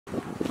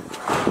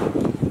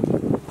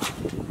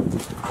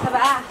小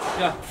白。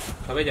呀，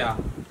小白姐，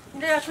你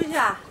这要出去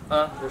啊？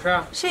有事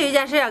啊？是有一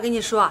件事要跟你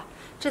说，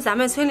这咱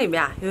们村里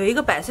面有一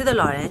个100岁的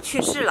老人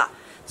去世了，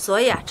所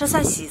以这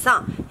算喜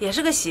丧，也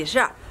是个喜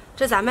事。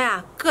这咱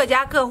们各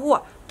家各户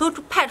都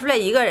派出来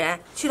一个人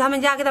去他们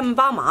家给他们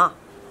帮忙。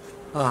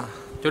啊，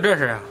就这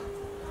事啊？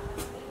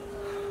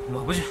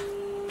我不去。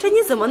这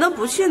你怎么能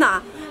不去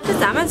呢？这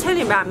咱们村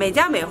里面每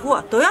家每户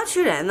都要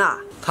去人呢。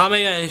他们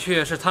愿意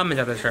去是他们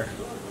家的事儿，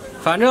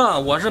反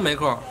正我是没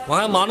空，我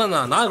还忙着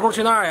呢，哪有空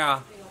去那儿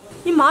呀？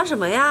你忙什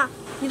么呀？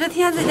你这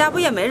天天在家不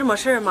也没什么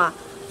事儿吗？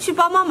去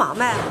帮忙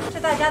呗。这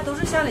大家都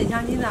是乡里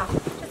乡亲的，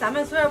这咱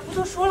们村不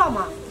都说了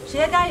吗？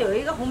谁家有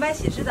一个红白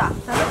喜事的，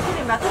咱们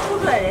村里面都抽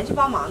出来人去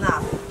帮忙呢。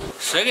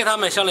谁给他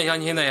们乡里乡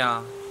亲的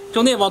呀？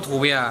就那帮土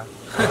鳖！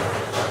哼，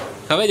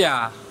小薇姐，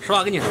实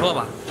话跟你说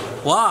吧，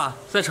我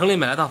在城里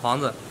买了套房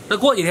子，这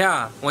过几天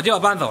我就要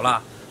搬走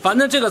了。反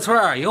正这个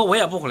村以后我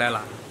也不回来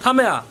了，他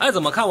们爱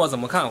怎么看我怎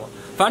么看我，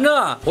反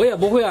正我也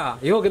不会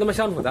以后跟他们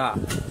相处的。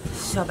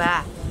小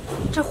白，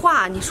这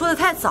话你说的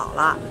太早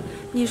了。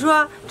你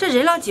说这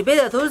人老几辈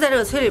的都是在这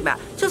个村里边，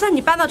就算你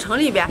搬到城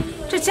里边，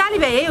这家里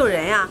边也有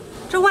人呀。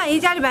这万一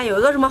家里边有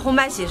一个什么红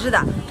白喜事的，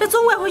这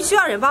总归会需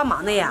要人帮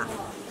忙的呀。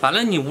反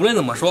正你无论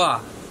怎么说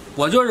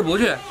我就是不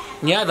去，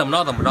你爱怎么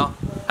着怎么着。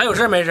还有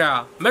事没事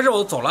啊？没事我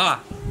就走了。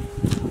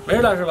没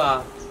事了是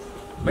吧？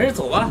没事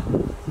走吧。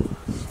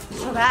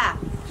小白，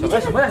小白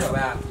什么呀？小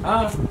白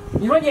啊！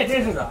你说你也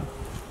真是的，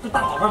这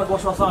大早上的给我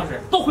说丧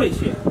事都会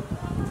去。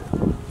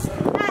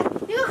哎，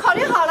你可考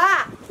虑好了，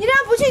你这样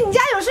不去，你家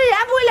有事人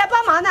家不会来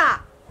帮忙的。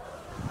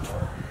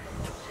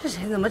这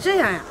人怎么这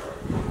样呀？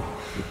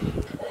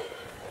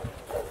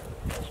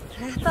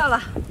哎，到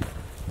了，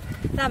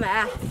大美、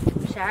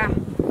婶儿，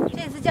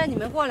这次叫你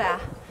们过来，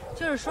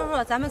就是说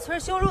说咱们村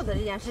修路的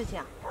这件事情。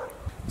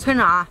村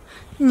长，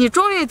你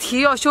终于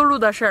提要修路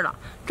的事了。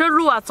这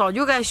路早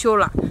就该修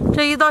了，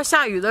这一到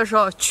下雨的时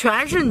候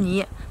全是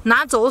泥，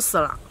难走死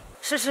了。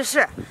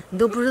是，你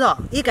都不知道，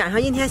一赶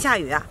上阴天下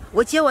雨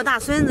我接我大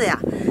孙子呀，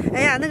哎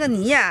呀，那个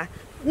泥呀，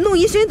弄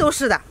一身都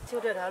是的。修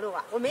这条路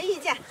我没意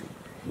见，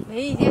没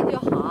意见就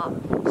好。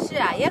是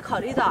也考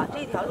虑到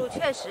这条路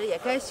确实也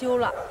该修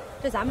了，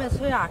这咱们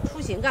村出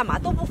行干嘛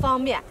都不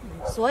方便，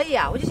所以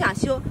我就想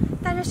修。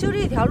但是修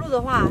这条路的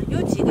话，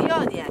有几个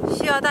要点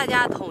需要大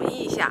家统一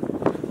一下。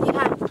你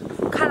看，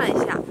我看了一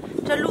下，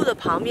这路的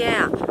旁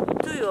边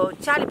都有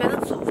家里边的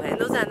祖坟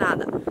都在那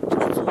的。这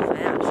个祖坟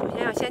首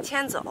先要先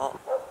迁走。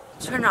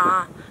村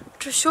长，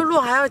这修路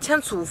还要迁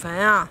祖坟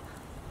啊？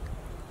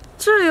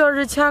这要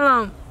是迁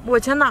了，我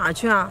迁哪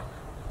去啊？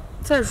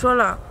再说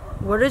了，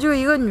我这就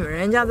一个女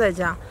人家在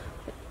家，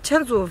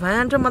迁祖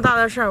坟这么大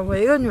的事儿，我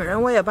一个女人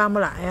我也办不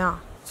来呀。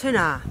村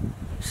长，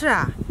是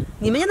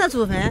你们家的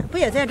祖坟不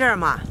也在这儿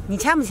吗？你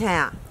迁不迁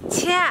呀？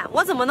迁，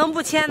我怎么能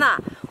不迁呢？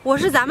我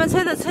是咱们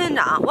村的村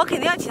长，我肯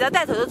定要起到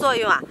带头的作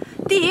用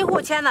第一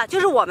户迁的就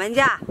是我们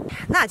家。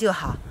那就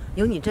好，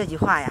有你这句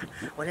话呀，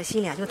我这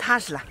心里就踏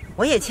实了。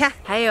我也迁。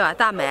还有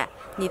大美，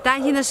你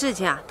担心的事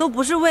情都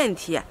不是问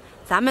题。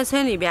咱们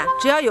村里边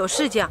只要有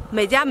事情，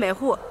每家每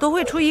户都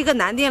会出一个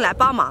男丁来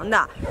帮忙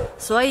的。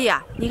所以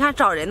你看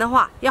找人的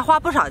话要花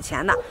不少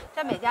钱的。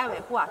这每家每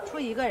户出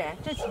一个人，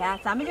这钱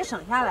咱们就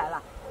省下来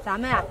了。咱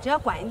们只要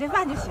管一顿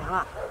饭就行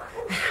了。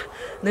哎呀，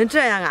能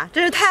这样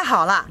真是太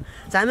好了！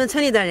咱们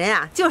村里的人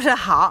就是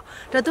好，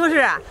这都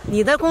是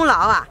你的功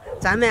劳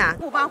咱们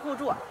互帮互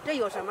助，这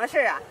有什么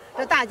事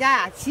这大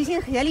家齐心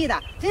协力的，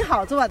真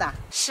好做的。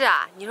是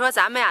你说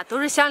咱们都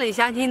是乡里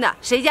乡亲的，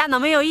谁家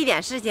能没有一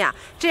点事情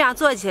这样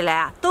做起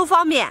来都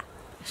方便。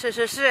是，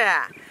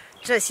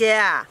这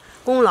些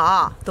功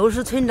劳都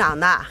是村长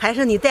的，还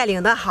是你带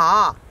领的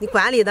好，你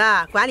管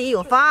理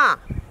有方。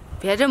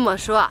别这么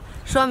说，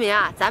说明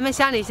咱们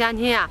乡里乡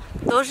亲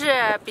都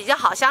是比较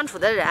好相处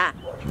的人。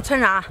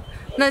村长，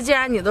那既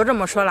然你都这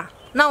么说了，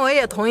那我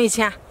也同意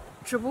迁。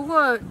只不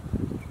过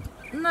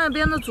那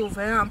边的祖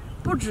坟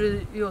不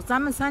只有咱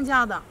们3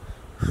家的，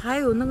还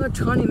有那个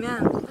城里面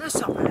那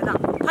小白的，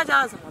他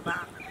家的怎么办？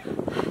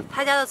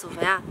他家的祖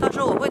坟到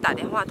时候我会打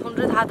电话通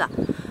知他的，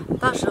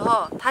到时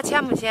候他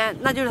迁不迁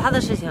那就是他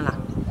的事情了。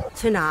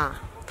村长，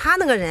他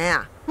那个人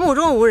目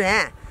中无人，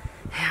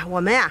哎呀，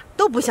我们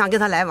都不想跟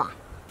他来往。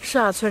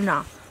是村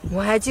长，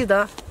我还记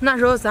得那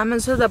时候咱们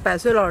村的100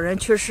岁老人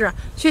去世，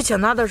去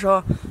请他的时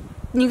候，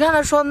你看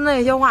他说的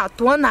那些话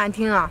多难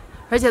听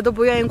而且都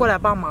不愿意过来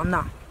帮忙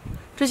的。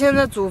这现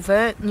在祖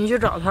坟你去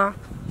找他，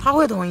他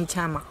会同意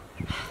迁吗？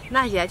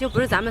那也就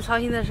不是咱们操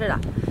心的事了，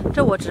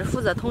这我只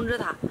负责通知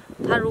他，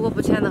他如果不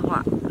迁的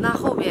话，那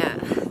后边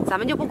咱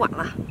们就不管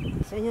了。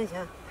行，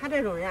他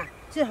这种人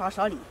最好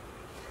少理。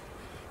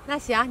那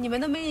行，你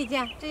们都没意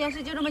见，这件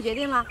事就这么决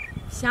定了。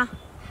行，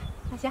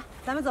那行，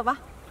咱们走吧。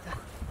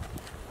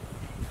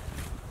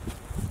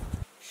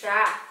婶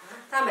儿、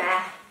大美，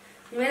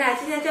你们俩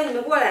今天叫你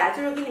们过来，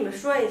就是跟你们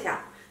说一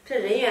下这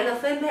人员的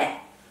分配。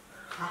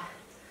好，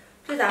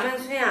这咱们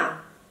村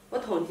我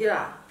统计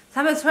了，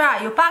咱们村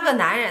有8个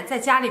男人在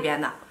家里边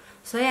的，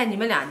所以你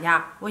们2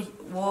家，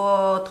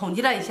我统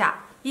计了一下，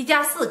一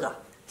家4个。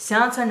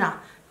行，村长，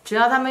只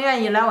要他们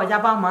愿意来我家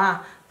帮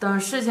忙，等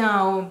事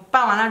情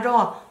办完了之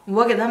后，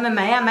我给他们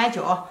买烟买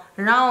酒，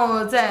然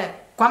后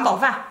再管饱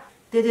饭。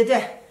对对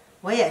对，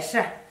我也是。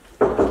哎，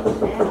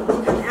我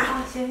去看看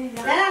啊。行，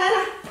来了来了。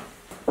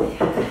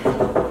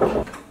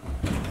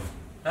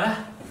哎，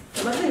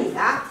怎么是你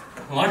啊？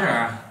王婶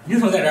儿，你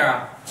怎么在这儿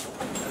啊？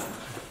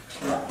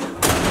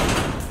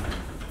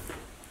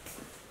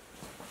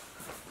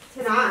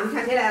村长，你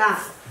看谁来了？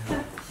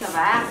小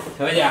白。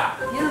小白姐，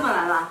你怎么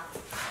来了？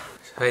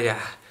小白姐，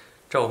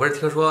这我不是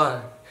听说，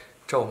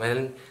这我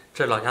们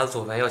这老家的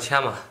祖坟要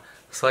迁嘛，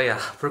所以啊，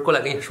不是过来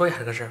跟你说一下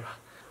这个事儿吗？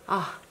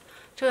啊，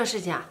这个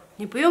事情啊，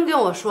你不用跟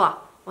我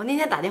说，我那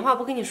天打电话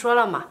不跟你说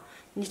了吗？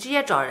你直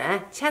接找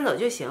人迁走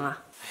就行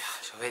了。哎呀，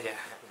小白姐，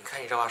你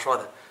看你这话说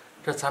的，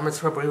这咱们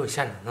村不是有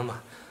县城的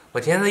吗？我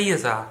今天的意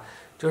思啊，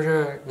就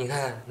是你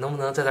看能不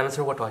能在咱们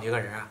村给我找几个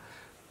人啊，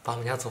把我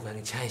们家祖坟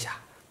给迁一下。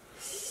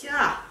行，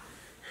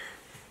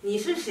你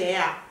是谁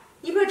呀？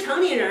你不是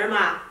城里人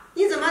吗？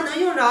你怎么能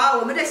用着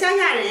我们这乡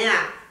下人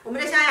呀？我们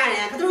这乡下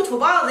人可都是土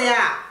包子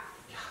呀！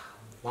呀，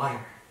王婶，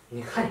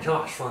你看你这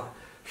话说的，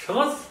什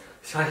么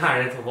乡下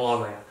人土包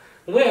子呀？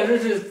我也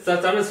是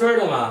咱们村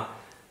的嘛。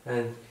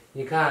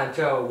你看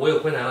这我有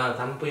困难了，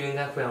咱们不应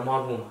该互相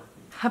帮助吗？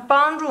还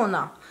帮助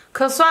呢？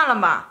可算了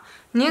吧，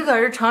你可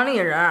是城里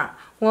人，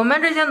我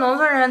们这些农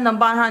村人能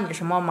帮上你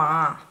什么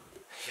忙？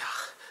哎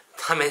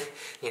呀，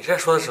你这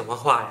说的什么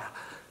话呀？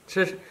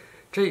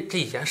这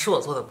以前是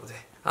我做的不对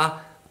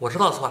啊，我知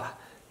道错了。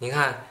你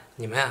看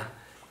你们啊，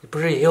不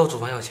是也有祖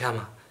坟要迁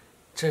吗？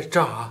这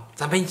正好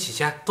咱们一起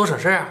迁，多省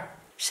事啊。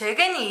谁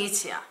跟你一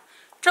起啊？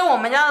这我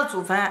们家的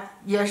祖坟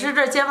也是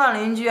这街坊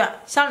邻居、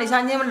乡里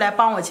乡亲来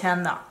帮我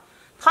迁的。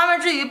他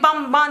们至于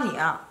帮不帮你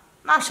啊，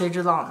那谁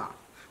知道呢？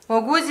我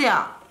估计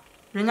啊，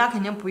人家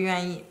肯定不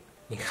愿意。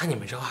你看你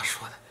们这话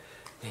说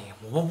的，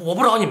我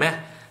不找你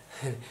们。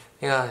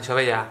那个小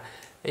白姐，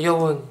要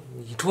不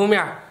你出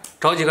面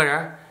找几个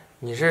人？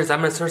你是咱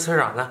们村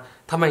长的，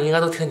他们应该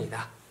都听你的。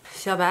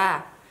小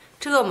白，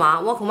这个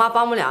忙我恐怕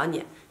帮不了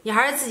你，你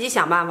还是自己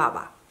想办法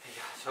吧。哎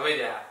呀，小白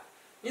姐，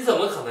你怎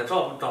么可能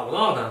找不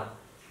到呢？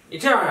你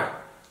这样，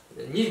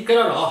你跟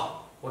着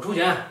找，我出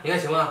钱，你看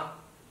行吗？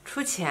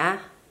出钱？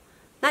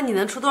那你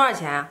能出多少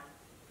钱啊？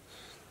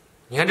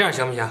你看这样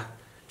行不行？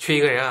去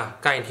一个人啊，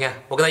干一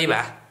天，我给他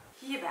100。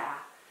100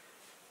啊？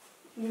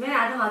你们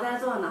俩正好在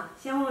座呢，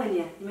先问问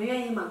你，你们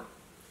愿意吗？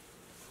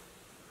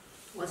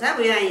我才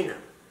不愿意呢。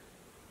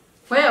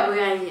我也不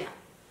愿意。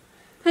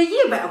才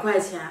100块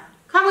钱，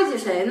看不起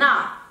谁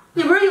呢？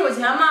你不是有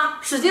钱吗？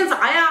使劲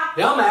砸呀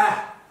！200。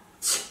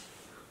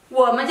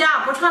我们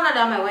家不差那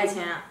200块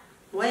钱。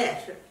我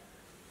也是。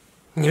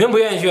你们不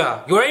愿意去，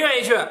有人愿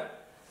意去。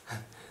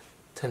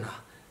村长，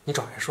你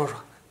找人说说，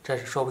这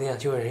说不定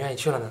就有人愿意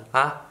去了呢。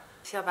啊，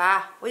小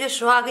白，我就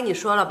实话跟你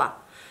说了吧，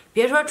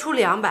别说出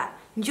200，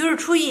你就是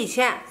出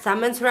1000，咱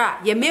们村啊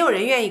也没有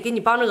人愿意给你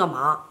帮这个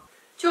忙。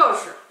就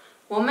是，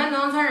我们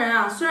农村人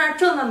啊，虽然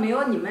挣的没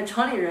有你们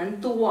城里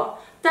人多，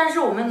但是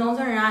我们农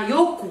村人啊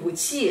有骨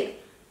气，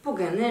不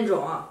跟那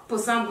种不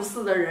三不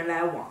四的人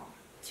来往。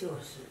就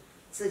是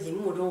自己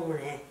目中无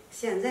人，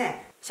现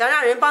在想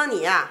让人帮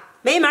你呀，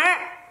没门儿。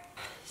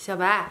小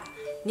白，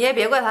你也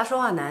别怪他说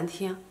话难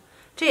听，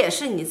这也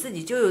是你自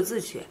己咎由自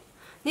取。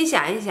你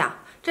想一想，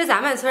这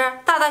咱们村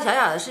大大小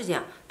小的事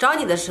情，找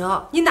你的时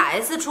候，你哪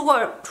一次出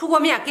过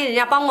面给人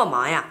家帮过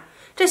忙呀？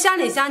这乡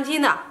里乡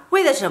亲的，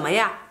为的什么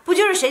呀？不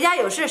就是谁家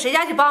有事谁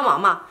家去帮忙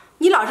吗？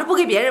你老是不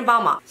给别人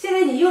帮忙，现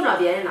在你用着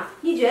别人了，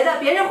你觉得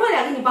别人会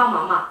来给你帮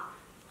忙吗？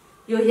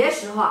有些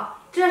时候，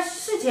这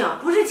事情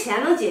不是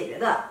钱能解决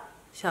的。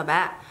小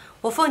白，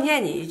我奉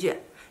劝你一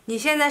句，你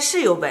现在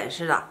是有本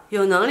事了，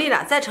有能力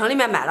了，在城里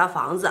面买了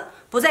房子，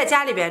不在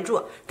家里边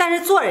住，但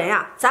是做人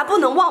呀，咱不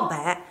能忘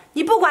本。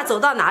你不管走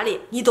到哪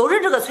里，你都是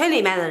这个村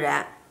里面的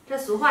人。这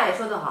俗话也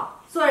说得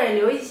好，做人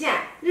留一线，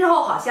日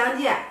后好相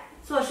见。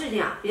做事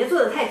情啊，别做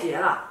得太绝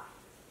了。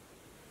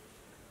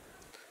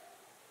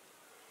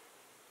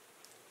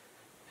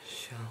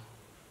行，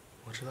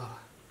我知道了。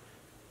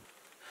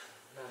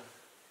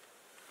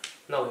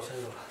那我先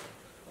走了。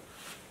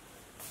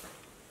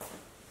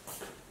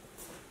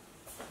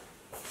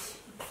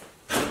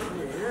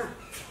人啊，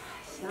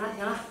行了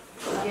行了，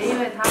别因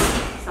为他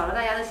扫了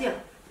大家的兴，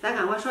咱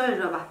赶快说一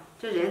说吧，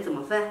这人怎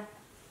么分？